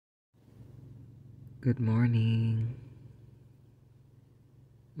Good morning,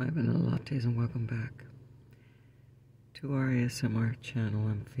 my vanilla lattes, and welcome back to our ASMR channel.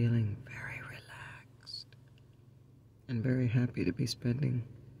 I'm feeling very relaxed and very happy to be spending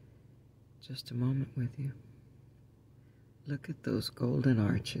just a moment with you. Look at those golden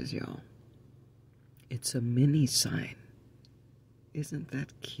arches, y'all. It's a mini sign. Isn't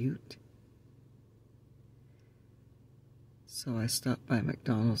that cute? So I stopped by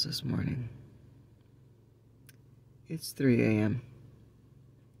McDonald's this morning. It's 3 a.m.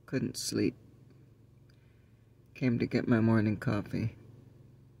 Couldn't sleep. Came to get my morning coffee.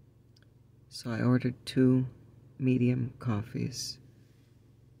 So I ordered 2 medium coffees.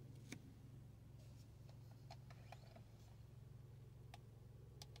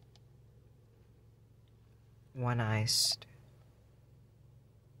 One iced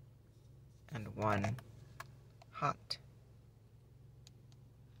and one hot.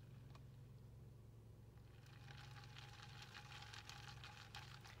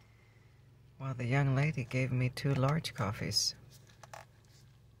 Well, the young lady gave me 2 large coffees.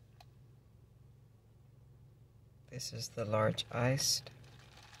 This is the large iced.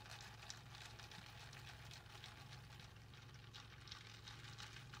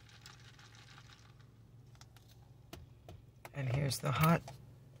 And here's the hot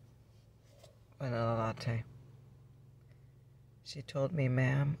vanilla latte. She told me,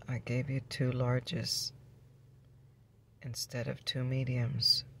 "Ma'am, I gave you 2 larges instead of 2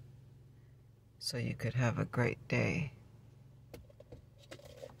 mediums, so you could have a great day."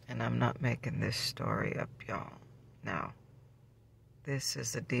 And I'm not making this story up, y'all. No. This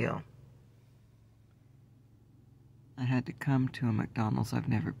is a deal. I had to come to a McDonald's I've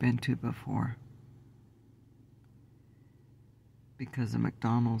never been to before. Because at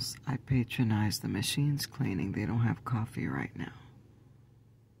McDonald's, I patronize the machines cleaning. They don't have coffee right now.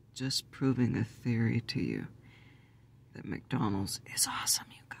 Just proving a theory to you that McDonald's is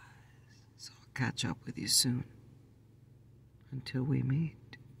awesome, you guys. So I'll catch up with you soon. Until we meet.